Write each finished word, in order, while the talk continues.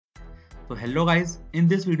So hello guys, in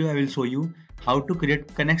this video I will show you how to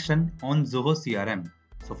create connection on Zoho CRM.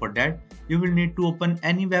 So for that you will need to open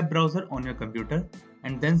any web browser on your computer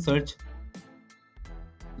and then search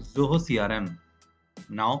Zoho CRM.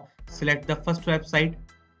 Now select the first website,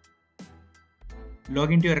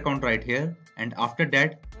 log into your account right here, and after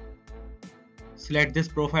that select this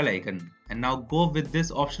profile icon and now go with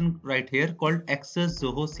this option right here called Access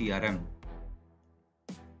Zoho CRM.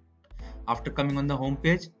 After coming on the home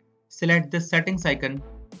page, select the settings icon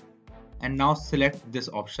and now select this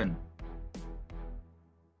option.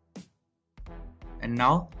 And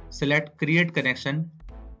now select create connection.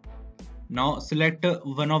 Now select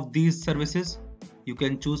one of these services. You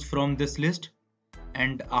can choose from this list,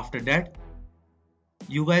 and after that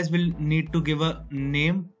you guys will need to give a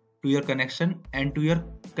name to your connection and to your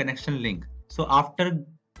connection link. So after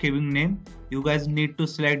giving name, you guys need to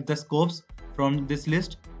select the scopes from this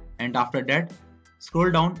list, and after that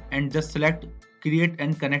scroll down and just select create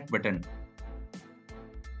and connect button,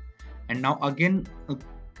 and now again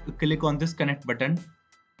click on this connect button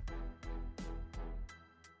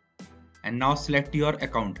and now select your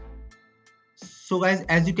account. So guys,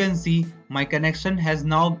 as you can see, my connection has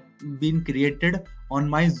now been created on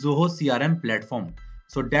my Zoho CRM platform.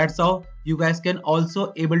 So that's how you guys can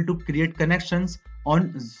also able to create connections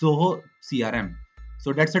on Zoho CRM.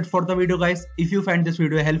 So that's it for the video guys. If you find this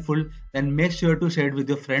video helpful, then make sure to share it with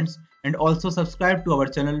your friends and also subscribe to our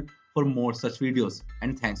channel for more such videos.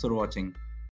 And thanks for watching.